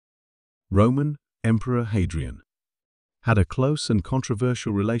Roman Emperor Hadrian had a close and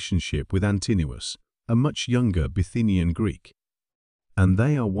controversial relationship with Antinous, a much younger Bithynian Greek, and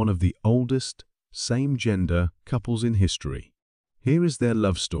they are one of the oldest same-gender couples in history. Here is their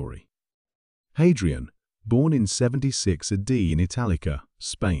love story. Hadrian, born in 76 AD in Italica,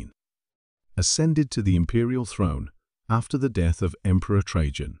 Spain, ascended to the imperial throne after the death of Emperor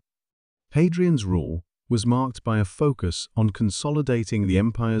Trajan. Hadrian's rule was marked by a focus on consolidating the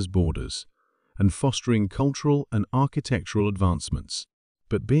empire's borders and fostering cultural and architectural advancements.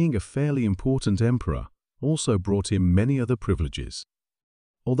 But being a fairly important emperor also brought him many other privileges.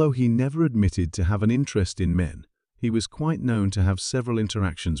 Although he never admitted to have an interest in men, he was quite known to have several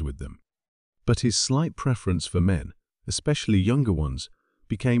interactions with them. But his slight preference for men, especially younger ones,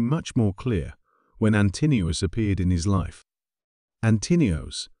 became much more clear when Antinous appeared in his life.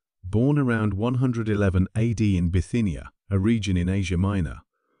 Antinous, born around 111 AD in Bithynia, a region in Asia Minor,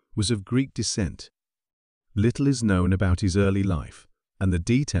 was of Greek descent. Little is known about his early life, and the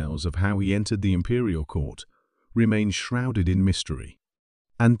details of how he entered the imperial court remain shrouded in mystery.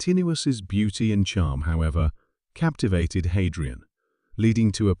 Antinous' beauty and charm, however, captivated Hadrian,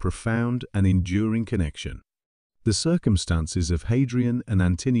 leading to a profound and enduring connection. The circumstances of Hadrian and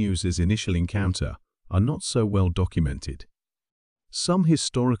Antinous' initial encounter are not so well documented. Some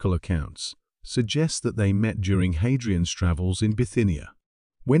historical accounts suggest that they met during Hadrian's travels in Bithynia.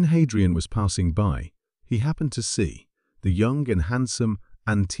 When Hadrian was passing by, he happened to see the young and handsome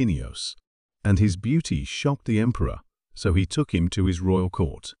Antinous, and his beauty shocked the emperor, so he took him to his royal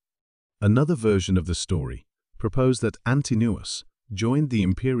court. Another version of the story proposed that Antinous joined the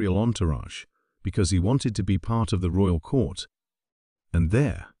imperial entourage because he wanted to be part of the royal court, and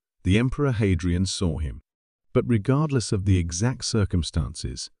there the Emperor Hadrian saw him. But regardless of the exact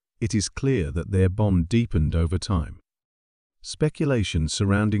circumstances, it is clear that their bond deepened over time. Speculation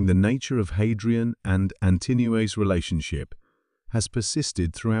surrounding the nature of Hadrian and Antinous' relationship has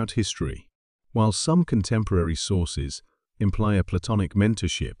persisted throughout history. While some contemporary sources imply a platonic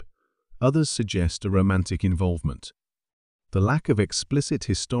mentorship, others suggest a romantic involvement. The lack of explicit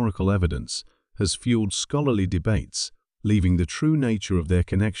historical evidence has fueled scholarly debates, leaving the true nature of their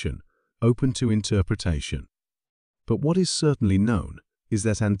connection open to interpretation. But what is certainly known is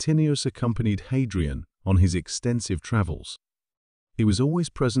that Antinous accompanied Hadrian on his extensive travels. He was always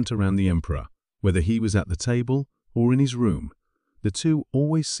present around the emperor, whether he was at the table or in his room. The two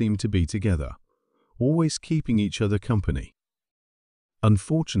always seemed to be together, always keeping each other company.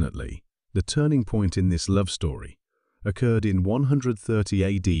 Unfortunately, the turning point in this love story occurred in 130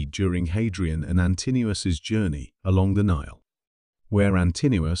 AD during Hadrian and Antinous' journey along the Nile, where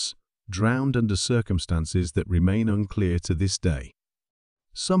Antinous drowned under circumstances that remain unclear to this day.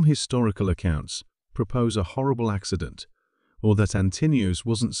 Some historical accounts propose a horrible accident, or that Antinous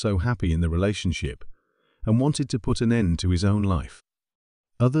wasn't so happy in the relationship and wanted to put an end to his own life.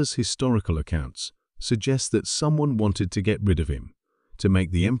 Others' historical accounts suggest that someone wanted to get rid of him, to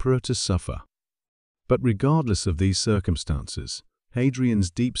make the emperor to suffer. But regardless of these circumstances, Hadrian's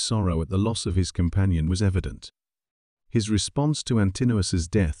deep sorrow at the loss of his companion was evident. His response to Antinous'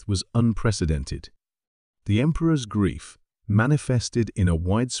 death was unprecedented. The emperor's grief manifested in a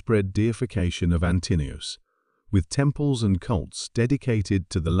widespread deification of Antinous, with temples and cults dedicated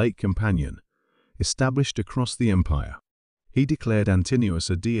to the late companion established across the empire. He declared Antinous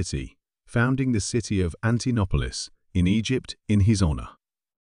a deity, founding the city of Antinopolis in Egypt in his honor.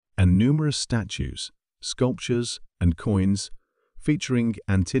 And numerous statues, sculptures, and coins featuring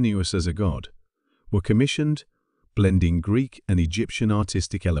Antinous as a god were commissioned, blending Greek and Egyptian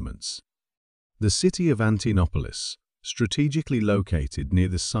artistic elements. The city of Antinopolis, strategically located near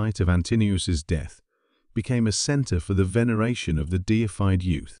the site of Antinous' death, became a center for the veneration of the deified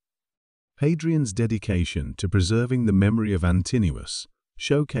youth. Hadrian's dedication to preserving the memory of Antinous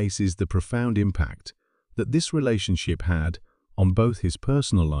showcases the profound impact that this relationship had on both his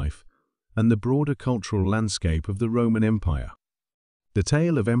personal life and the broader cultural landscape of the Roman Empire. The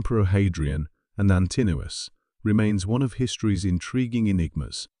tale of Emperor Hadrian and Antinous remains one of history's intriguing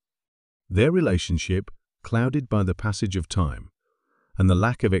enigmas. Their relationship, clouded by the passage of time and the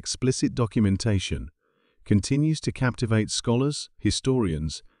lack of explicit documentation, continues to captivate scholars,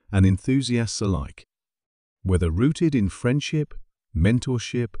 historians, and enthusiasts alike. Whether rooted in friendship,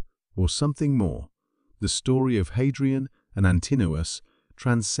 mentorship, or something more, the story of Hadrian and Antinous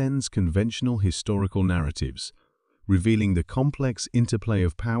transcends conventional historical narratives, revealing the complex interplay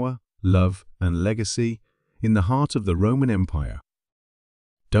of power, love, and legacy in the heart of the Roman Empire.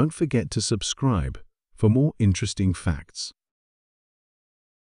 Don't forget to subscribe for more interesting facts.